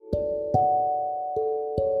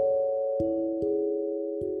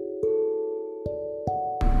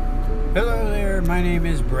there. My name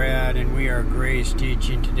is Brad, and we are Grace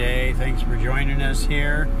Teaching today. Thanks for joining us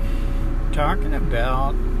here. Talking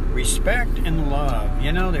about respect and love.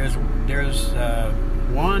 You know, there's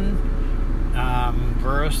one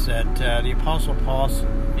verse that the Apostle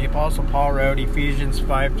Paul wrote, Ephesians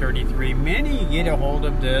 5:33. Many get a hold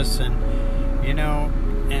of this, and you know,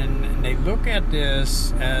 and they look at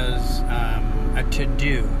this as a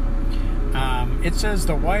to-do. It says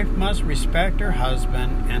the wife must respect her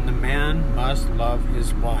husband and the man must love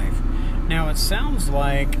his wife. Now it sounds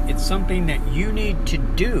like it's something that you need to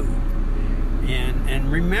do.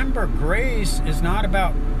 And remember, grace is not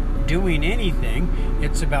about doing anything.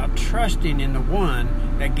 It's about trusting in the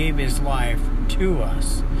one that gave his life to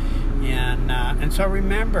us. And so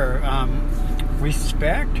remember,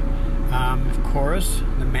 respect. Of course,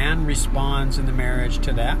 the man responds in the marriage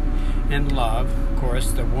to that. And love, of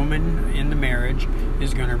course, the woman in the marriage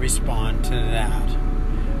is going to respond to that.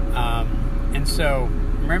 And so,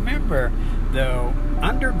 remember, though,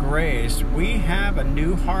 under grace, we have a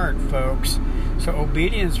new heart, folks. So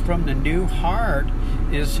obedience from the new heart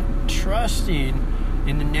is trusting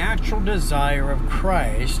in the natural desire of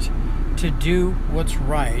Christ to do what's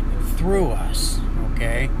right through us,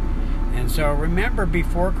 okay? And so remember,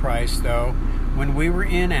 before Christ, though, when we were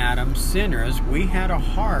in Adam, sinners, we had a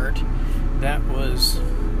heart that was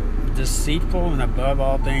deceitful and above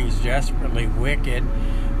all things desperately wicked.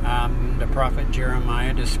 The prophet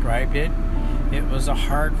Jeremiah described it. It was a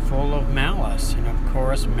heart full of malice. And of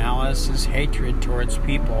course, malice is hatred towards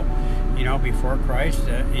people. You know, before Christ,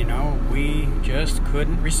 we just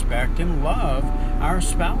couldn't respect and love our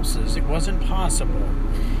spouses. It wasn't possible.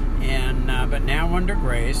 But now under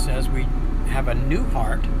grace, as we have a new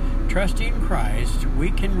heart, trusting Christ,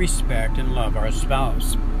 we can respect and love our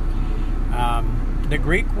spouse. The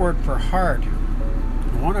Greek word for heart,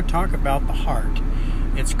 I want to talk about the heart.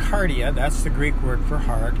 It's cardia, that's the Greek word for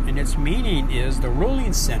heart, and its meaning is the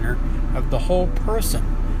ruling center of the whole person,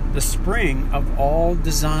 the spring of all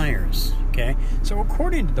desires. Okay, so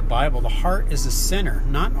according to the Bible, the heart is the center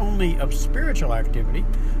not only of spiritual activity,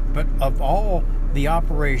 but of all the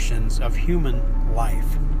operations of human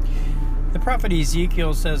life. The prophet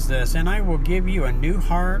Ezekiel says this, "And I will give you a new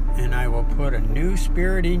heart, and I will put a new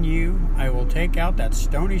spirit in you. I will take out that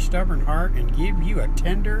stony, stubborn heart and give you a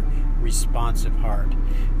tender, responsive heart."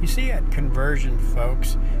 You see, at conversion,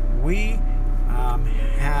 folks, we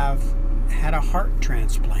have had a heart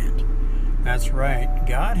transplant. That's right.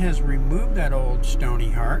 God has removed that old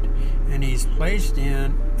stony heart, and He's placed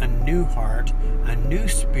in a new heart, a new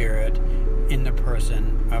spirit in the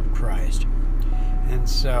person of Christ. And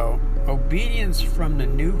so, obedience from the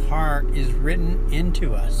new heart is written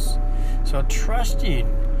into us. So trusting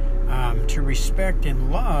to respect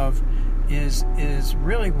and love is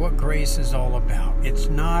really what grace is all about. It's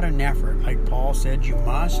not an effort. Like Paul said, you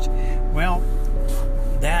must. Well,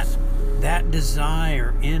 that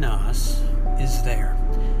desire in us is there.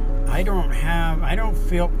 I don't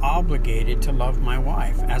feel obligated to love my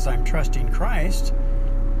wife. As I'm trusting Christ,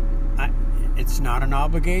 it's not an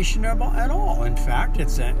obligation at all. In fact,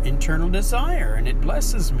 it's an internal desire, and it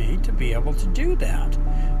blesses me to be able to do that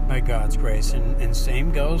by God's grace. And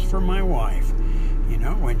same goes for my wife. You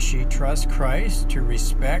know, when she trusts Christ to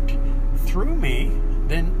respect through me,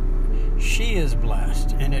 then she is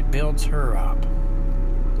blessed, and it builds her up.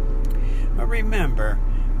 But remember,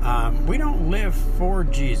 we don't live for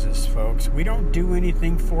Jesus, folks. We don't do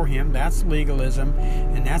anything for Him. That's legalism,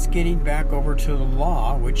 and that's getting back over to the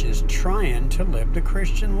law, which is trying to live the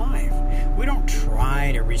Christian life. We don't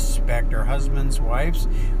try to respect our husbands' wives.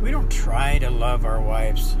 We don't try to love our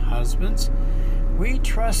wives' husbands. We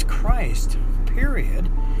trust Christ, period,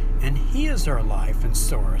 and He is our life and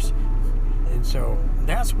source. And so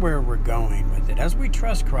that's where we're going with it. As we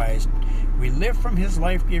trust Christ, we live from His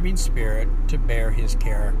life-giving Spirit to bear His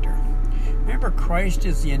character. Remember, Christ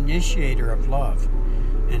is the initiator of love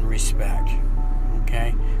and respect.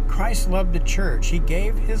 Okay? Christ loved the church. He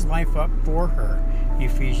gave His life up for her.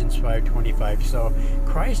 Ephesians 5:25. So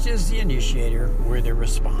Christ is the initiator. We're the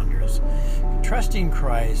responders. Trusting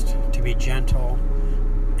Christ to be gentle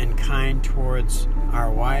and kind towards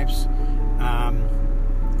our wives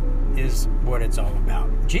is what it's all about.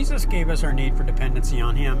 Jesus gave us our need for dependency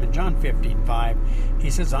on Him. In John 15:5, He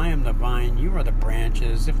says, "I am the vine, you are the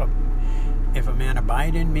branches. If a man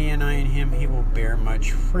abide in me and I in him, he will bear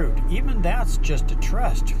much fruit." Even that's just a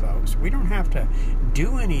trust, folks. We don't have to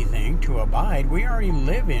do anything to abide. We already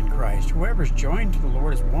live in Christ. Whoever's joined to the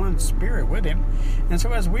Lord is one spirit with Him. And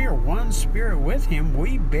so as we are one spirit with Him,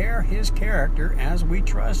 we bear His character as we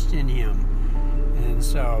trust in Him. And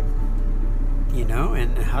so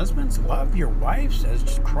And husbands, love your wives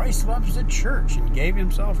as Christ loves the church and gave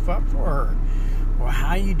himself up for her. Well,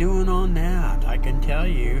 how you doing on that? I can tell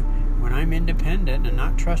you, when I'm independent and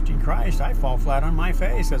not trusting Christ, I fall flat on my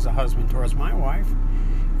face as a husband towards my wife.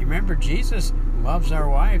 You remember, Jesus loves our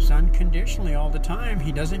wives unconditionally all the time.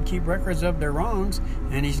 He doesn't keep records of their wrongs,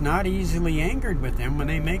 and he's not easily angered with them when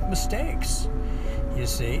they make mistakes, you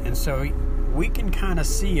see. And so we can kind of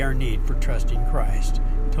see our need for trusting Christ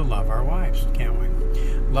to love our wives, can't we?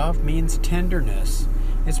 Love means tenderness.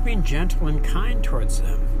 It's being gentle and kind towards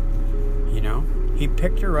them. He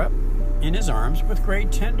picked her up in his arms with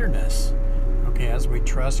great tenderness. Okay, as we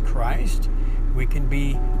trust Christ, we can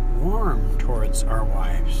be warm towards our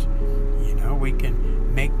wives. We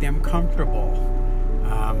can make them comfortable.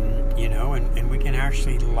 And we can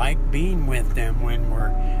actually like being with them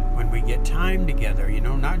when we get time together.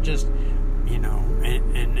 Not just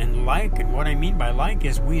and like, and what I mean by like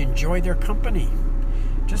is we enjoy their company.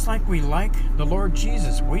 Just like we like the Lord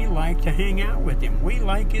Jesus, we like to hang out with him. We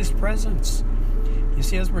like his presence. You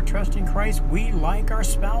see, as we're trusting Christ, we like our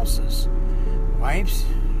spouses. Wives,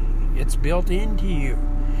 it's built into you.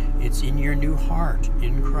 It's in your new heart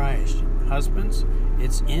in Christ. Husbands,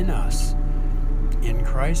 it's in us. In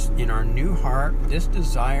Christ, in our new heart, this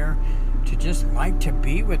desire to just like to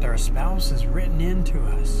be with our spouse is written into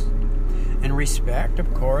us. And respect,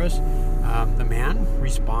 of course, the man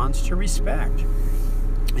responds to respect.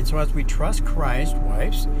 And so as we trust Christ,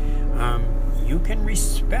 wives, you can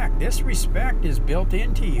respect. This respect is built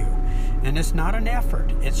into you. And it's not an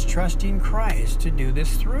effort. It's trusting Christ to do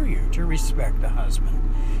this through you, to respect the husband.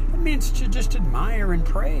 It means to just admire and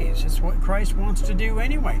praise. It's what Christ wants to do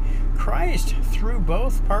anyway. Christ, through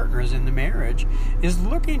both partners in the marriage, is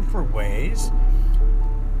looking for ways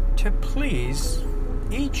to please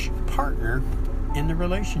each partner in the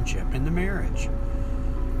relationship, in the marriage.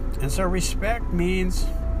 And so respect means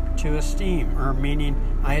to esteem, or meaning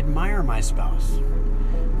I admire my spouse.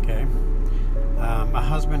 Okay? A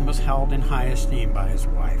husband was held in high esteem by his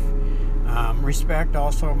wife. Respect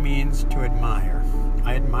also means to admire.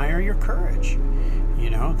 I admire your courage.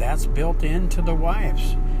 That's built into the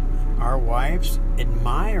wives. Our wives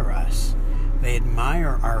admire us. They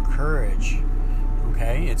admire our courage.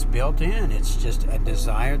 Okay? It's built in. It's just a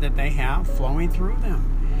desire that they have flowing through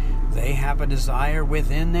them. They have a desire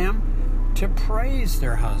within them to praise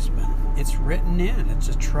their husband. It's written in. It's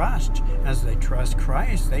a trust. As they trust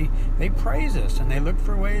Christ, they praise us, and they look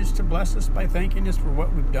for ways to bless us by thanking us for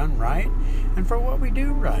what we've done right and for what we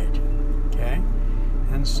do right. Okay?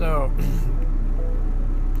 And so,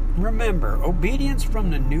 remember, obedience from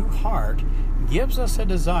the new heart gives us a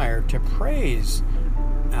desire to praise,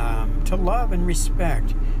 to love and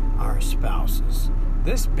respect our spouses.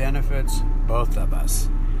 This benefits both of us.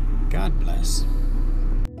 God bless.